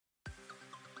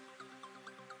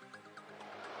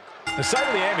The site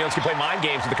of the ambulance can play mind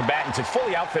games with the combatants. It's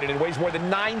fully outfitted and weighs more than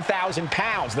 9,000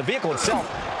 pounds. The vehicle itself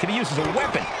can be used as a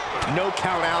weapon. No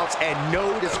countouts and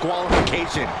no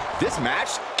disqualification. This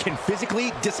match can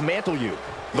physically dismantle you.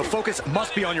 The focus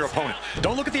must be on your opponent.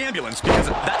 Don't look at the ambulance, because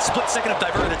that split second of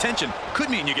diverted attention could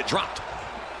mean you get dropped.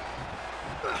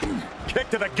 Kick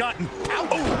to the gut and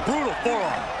oh, brutal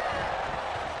forearm.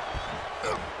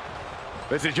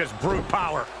 This is just brute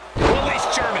power.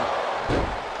 Release German.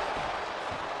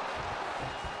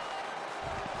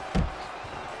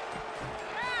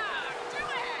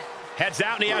 Heads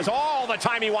out and he has all the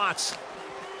time he wants.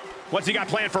 What's he got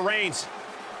planned for Reigns?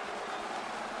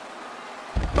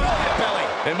 Belly.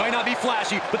 It might not be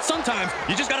flashy, but sometimes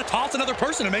you just got to toss another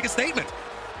person to make a statement.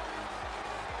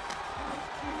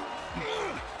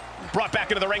 Brought back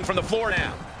into the ring from the floor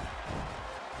now.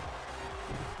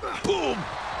 Boom.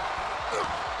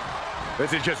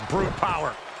 This is just brute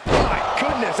power. My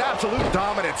goodness, absolute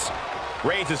dominance.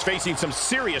 Reigns is facing some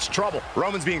serious trouble.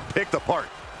 Roman's being picked apart.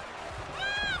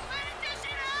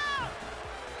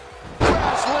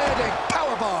 Crash landing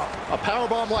powerbomb. A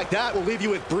powerbomb like that will leave you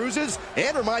with bruises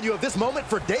and remind you of this moment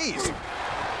for days.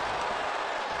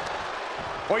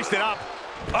 Hoisted up.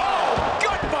 Oh,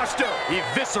 gutbuster.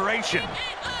 Evisceration.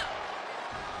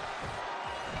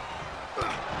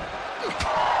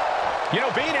 You know,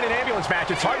 being in an ambulance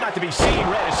match, it's hard not to be seeing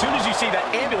red as soon as you see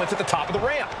that ambulance at the top of the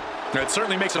ramp. It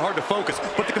certainly makes it hard to focus,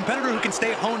 but the competitor who can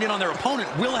stay honed in on their opponent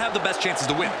will have the best chances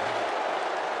to win.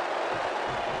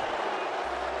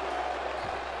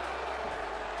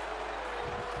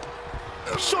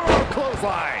 Sharp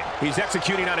clothesline. He's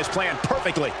executing on his plan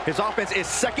perfectly. His offense is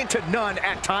second to none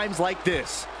at times like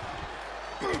this.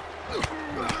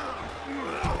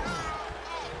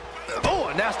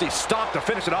 Oh, a nasty stop to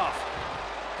finish it off.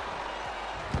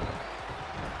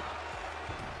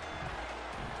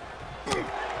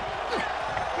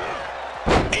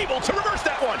 Able to reverse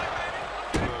that one.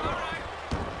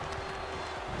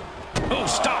 Oh,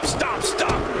 stop, stop,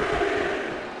 stop.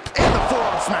 And the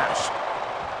forearm smash.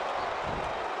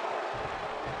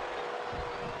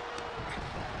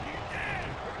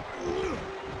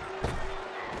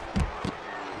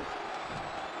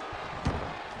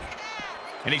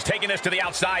 And he's taking this to the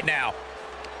outside now.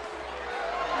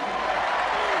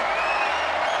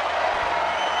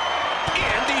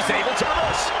 And he's able to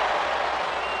reverse.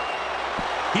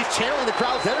 He's channeling the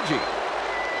crowd's energy.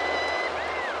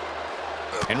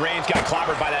 And Reigns got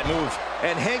clobbered by that move.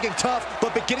 And hanging tough,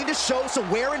 but beginning to show some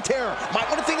wear and tear.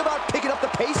 Might want to think about picking up the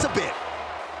pace a bit.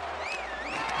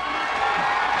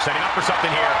 Setting up for something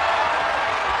here.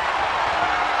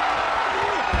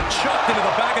 Chucked into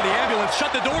the back of the ambulance,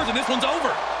 shut the doors, and this one's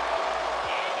over.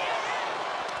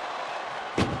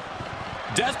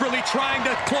 Desperately trying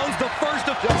to close the first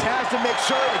of... Just has to make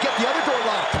sure to get the other door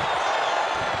locked.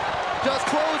 Just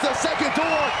close the second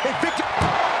door, and victory.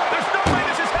 There's no way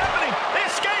this is happening. They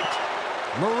escaped.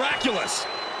 Miraculous.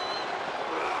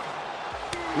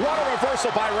 What a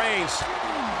reversal by Reigns.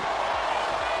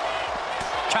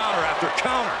 Counter after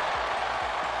counter.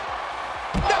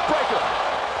 Neckbreaker.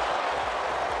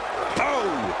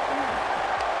 Oh.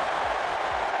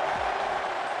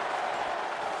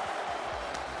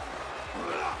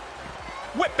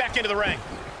 Whip back into the ring.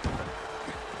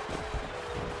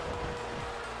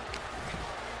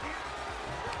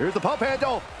 Here's the pump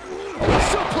handle.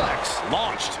 Suplex.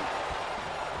 Launched.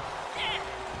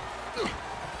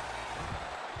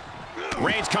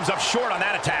 Reigns comes up short on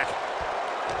that attack.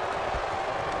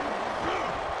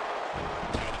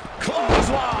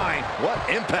 Clothesline. What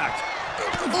impact.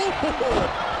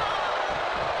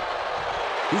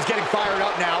 He's getting fired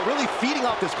up now, really feeding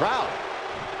off this crowd.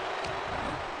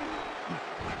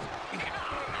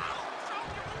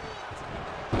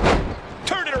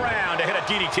 Turn it around to hit a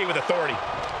DDT with authority.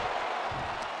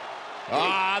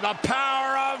 Ah, the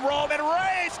power of Roman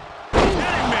Reigns.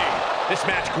 Kidding me. This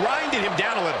match grinded him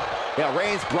down a little. Yeah,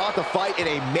 Reigns brought the fight in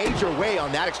a major way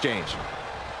on that exchange.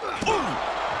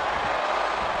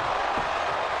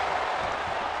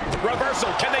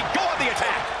 Reversal. Can they go on the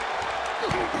attack?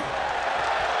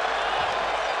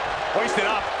 Hoisted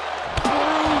up.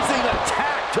 Bruising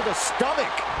attack to the stomach.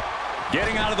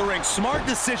 Getting out of the ring. Smart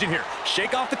decision here.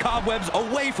 Shake off the cobwebs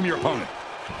away from your opponent.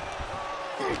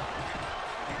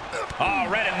 Oh,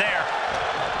 right in there.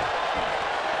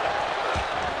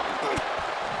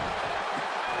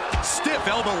 Stiff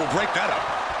elbow will break that up.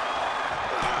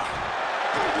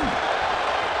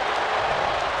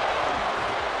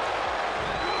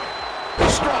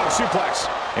 Strong suplex.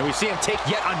 And we see him take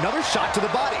yet another shot to the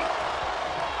body.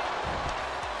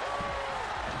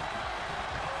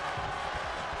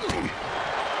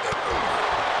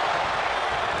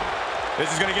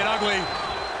 This is going to get ugly.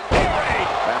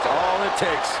 That's all it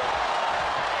takes.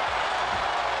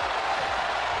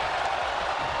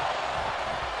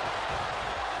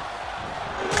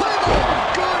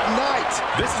 Good night.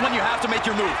 This is when you have to make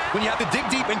your move. When you have to dig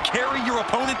deep and carry your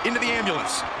opponent into the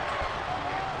ambulance.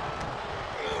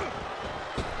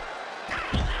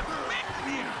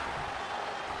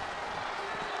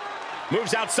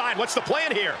 Moves outside. What's the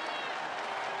plan here?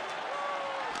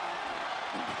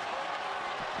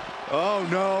 Oh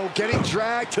no, getting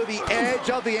dragged to the edge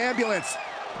of the ambulance.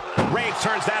 Reigns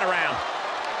turns that around.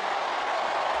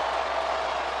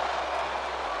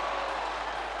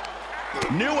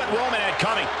 Knew what Roman had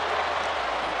coming.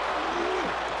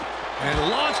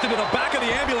 And launched into the back of the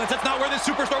ambulance. That's not where this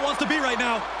superstar wants to be right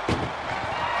now.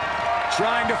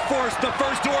 Trying to force the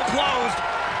first door closed.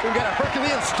 We've got a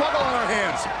Herculean struggle on our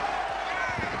hands.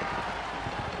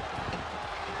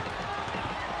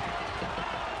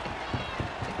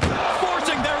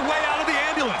 Forcing their way out of the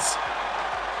ambulance.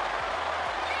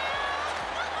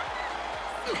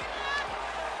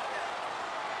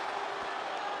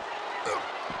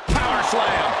 Power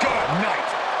slam. Good night.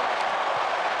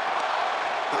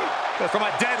 From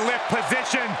a deadlift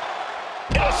position.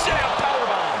 It'll set up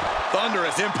powerbomb.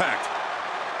 Thunderous impact.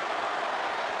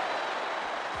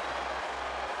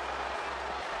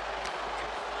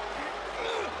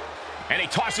 And he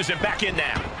tosses him back in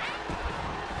now.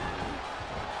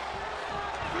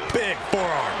 Big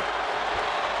forearm.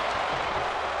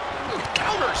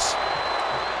 Counters.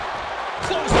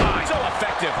 Clothesline. So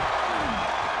effective.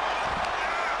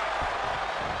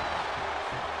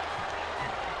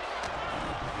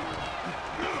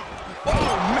 Oh,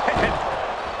 man.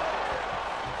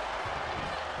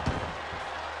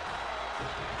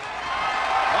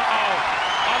 Uh-oh.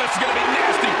 Oh, this is going to be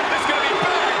nasty. This is going to be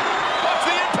bad. What's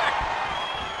the impact?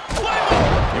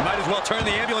 Flammo. You might as well turn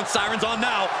the ambulance sirens on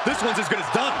now. This one's as good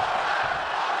as done.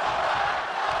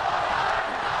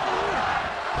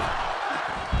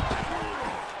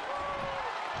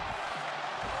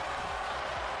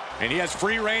 And he has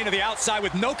free reign to the outside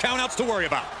with no countouts to worry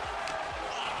about.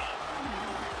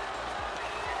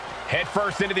 Head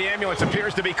first into the ambulance,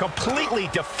 appears to be completely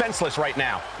defenseless right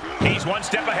now. He's one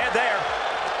step ahead there.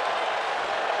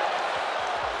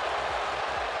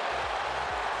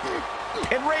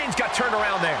 And Reigns got turned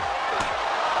around there.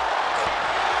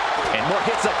 And more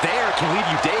hits up there can leave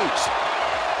you dazed.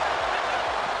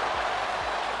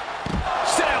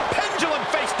 Sit down, pendulum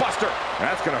face buster.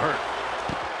 That's gonna hurt.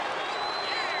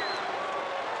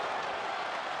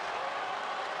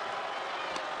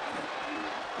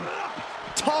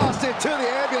 Tossed into the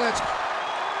ambulance.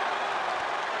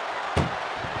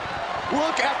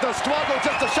 Look at the struggle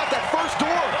just to shut that first door.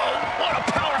 Oh, what a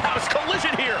powerhouse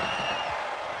collision here.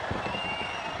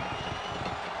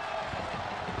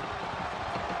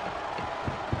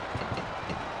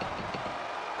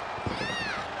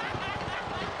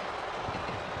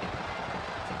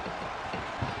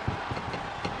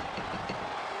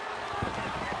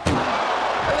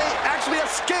 And they actually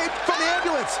escaped from the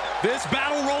ambulance. This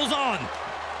battle rolls on.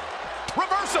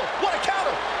 Reversal, what a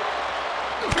counter.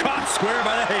 Caught square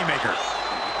by the haymaker.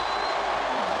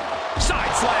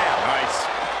 Side slam. Nice.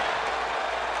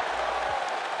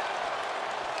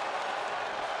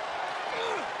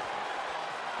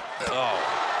 Oh.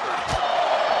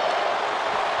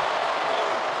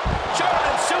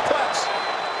 German suplex.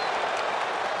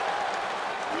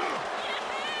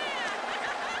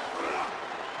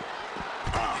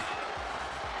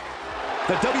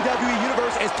 The WWE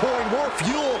Universe is pouring more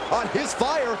fuel on his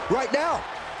fire right now.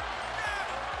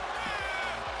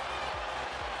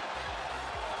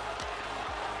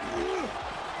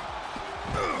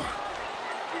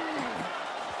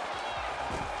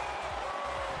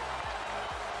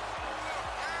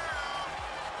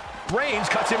 Reigns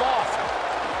cuts him off.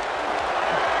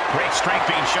 Great strength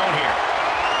being shown here.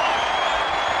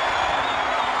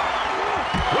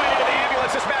 Right into the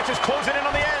ambulance. This match is closing in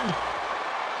on the end.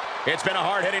 It's been a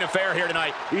hard-hitting affair here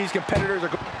tonight. These competitors are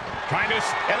Trying to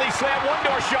at least slam one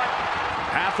door shut.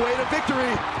 halfway to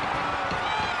victory.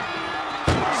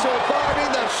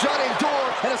 Surviving the shutting door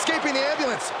and escaping the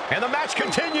ambulance. And the match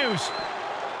continues.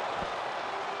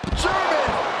 German,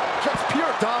 just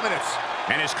pure dominance.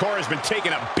 And his core has been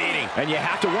taking a beating. And you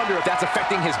have to wonder if that's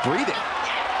affecting his breathing.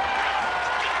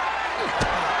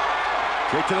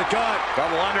 Kick to the gut.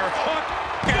 Double underhook.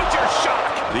 Future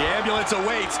shock. The ambulance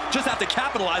awaits. Just have to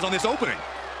capitalize on this opening.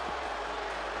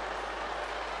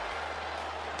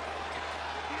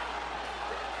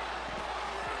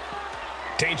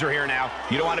 Danger here now.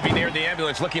 You don't want to be near the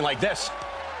ambulance looking like this.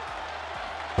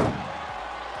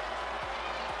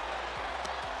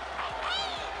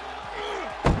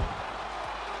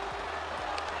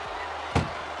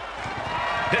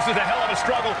 This is a hell of a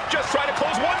struggle. Just trying to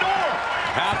close one door.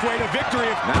 Halfway to victory.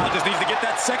 Now just needs to get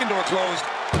that second door closed.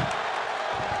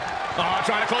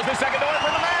 Trying to close the second door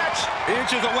for the match.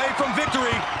 Inches away from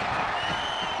victory.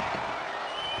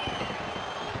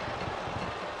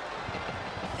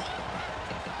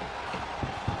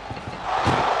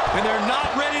 And they're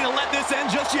not ready to let this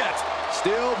end just yet.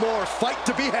 Still more fight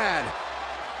to be had.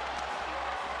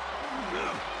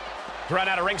 Run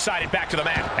out of ringside and back to the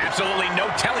mat. Absolutely no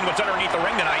telling what's underneath the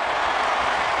ring tonight.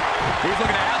 He's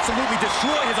looking to absolutely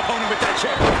destroy his opponent with that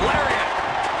chair. Lariat.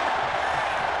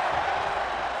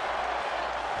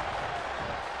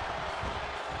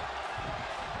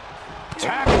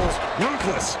 Tackles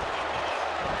ruthless.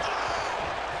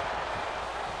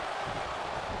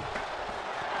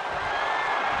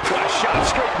 What a shot.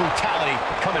 Straight brutality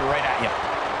coming right at you.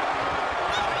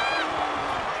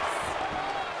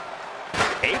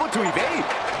 Able to evade.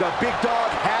 The big dog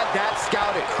had that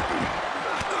scouted.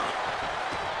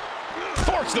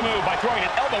 Forced the move by throwing an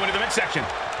elbow into the midsection.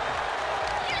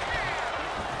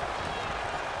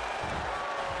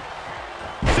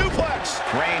 Suplex.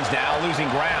 Reigns now losing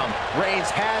ground.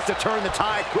 Reigns has to turn the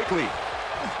tide quickly.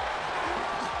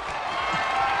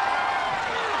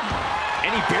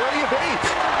 And he barely evades.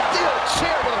 Steel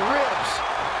chair to the ribs.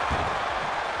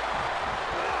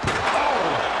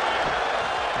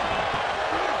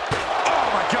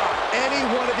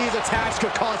 One of these attacks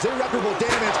could cause irreparable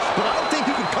damage, but I don't think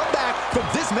you can come back from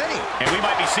this many. And we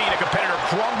might be seeing a competitor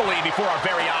crumbling before our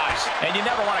very eyes. And you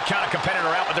never want to count a competitor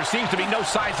out, but there seems to be no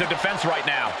signs of defense right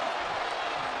now.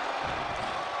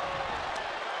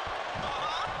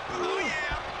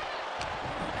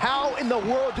 How in the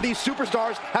world do these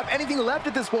superstars have anything left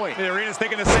at this point? The arena's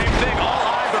thinking the same thing. All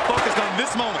eyes are focused on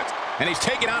this moment. And he's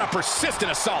taking on a persistent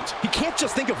assault. He can't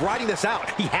just think of riding this out.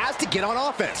 He has to get on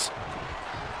offense.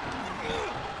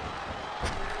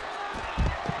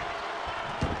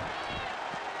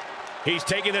 He's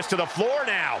taking this to the floor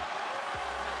now.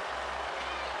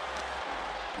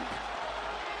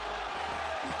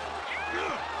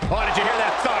 Oh, did you hear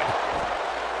that thud?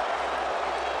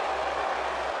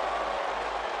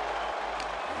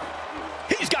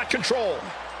 He's got control.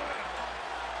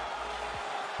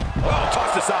 Oh,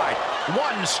 tossed aside.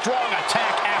 One strong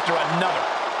attack after another.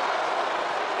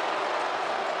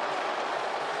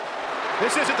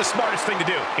 This isn't the smartest thing to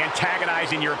do,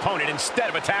 antagonizing your opponent instead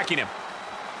of attacking him.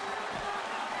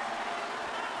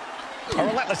 A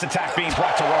relentless attack being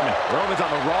brought to Roman. Roman's on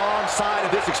the wrong side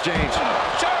of this exchange.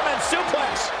 German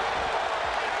suplex.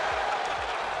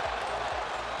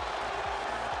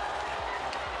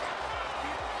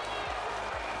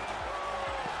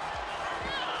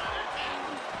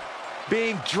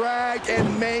 Being dragged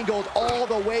and mangled all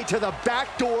the way to the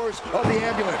back doors of the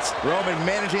ambulance. Roman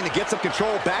managing to get some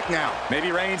control back now.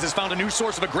 Maybe Reigns has found a new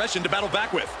source of aggression to battle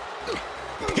back with.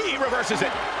 He reverses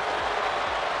it.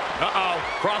 Uh-oh,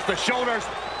 cross the shoulders.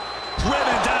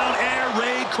 Driven down, air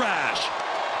raid crash.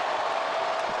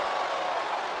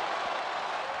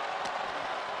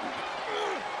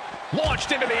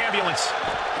 Launched into the ambulance.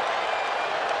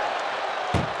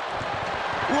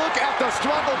 Look at the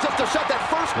struggle just to shut that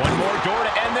first. One more door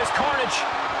to end this carnage.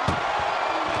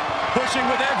 Pushing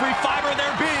with every fiber of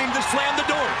their being to slam the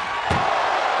door.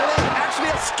 And they actually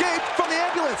escaped from the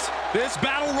ambulance. This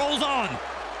battle rolls on.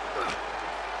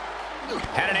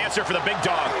 Had an answer for the big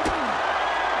dog.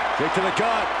 Kick to the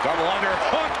gut. Double under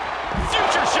hook.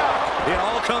 Future shock. It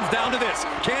all comes down to this.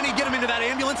 Can he get him into that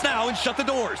ambulance now and shut the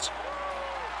doors?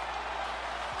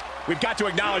 We've got to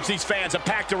acknowledge these fans, a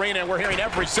packed arena, and we're hearing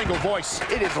every single voice.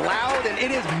 It is loud and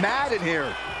it is mad in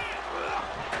here.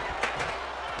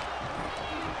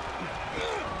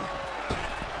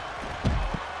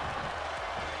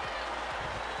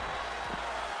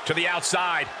 To the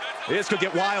outside. This could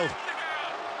get wild.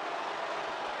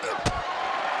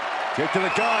 Kick to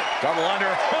the gut. Double under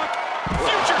hook.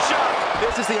 Future shock.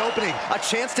 This is the opening. A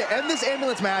chance to end this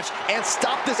ambulance match and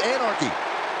stop this anarchy.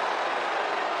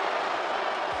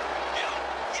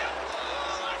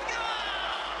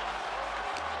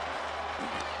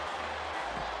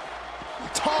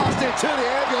 Tossed into the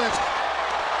ambulance.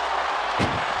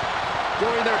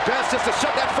 Doing their best just to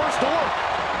shut that first door.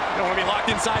 You don't want to be locked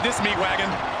inside this meat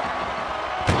wagon.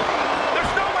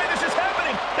 There's no way this is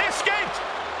happening. They escaped.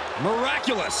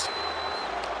 Miraculous.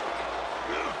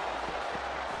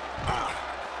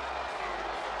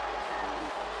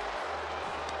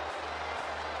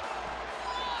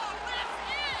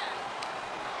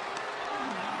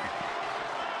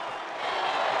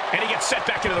 And he gets set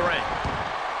back into the ring.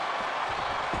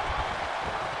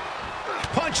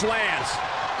 Punch lands.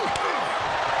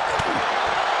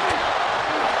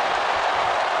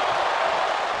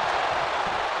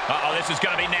 this is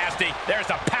going to be nasty. There's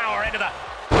the power into the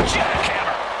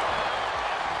jackhammer.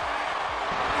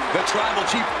 The Tribal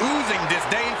Chief oozing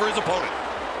disdain for his opponent.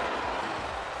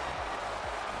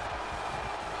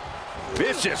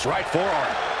 Vicious right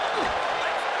forearm.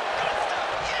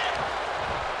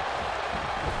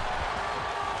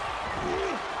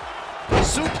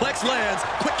 Suplex lands.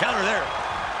 Quick counter there.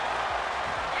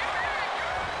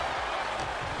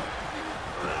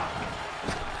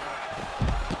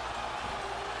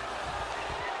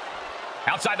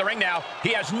 Outside the ring now.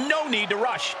 He has no need to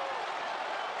rush.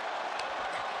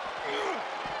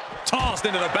 Tossed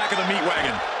into the back of the meat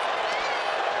wagon.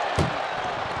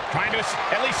 Trying to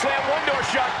at least slam one door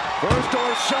shut. First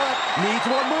door shut. Needs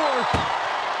one more.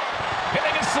 If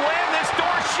they can slam this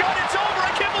door shut, it's over.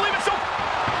 I can't believe it's over.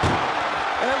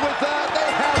 And with that, they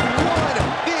have won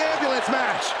the ambulance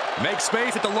match. Make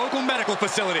space at the local medical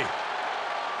facility.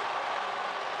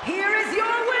 Here is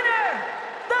your winner,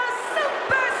 the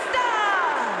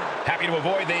Superstar! Happy to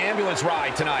avoid the ambulance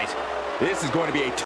ride tonight. This is going to be a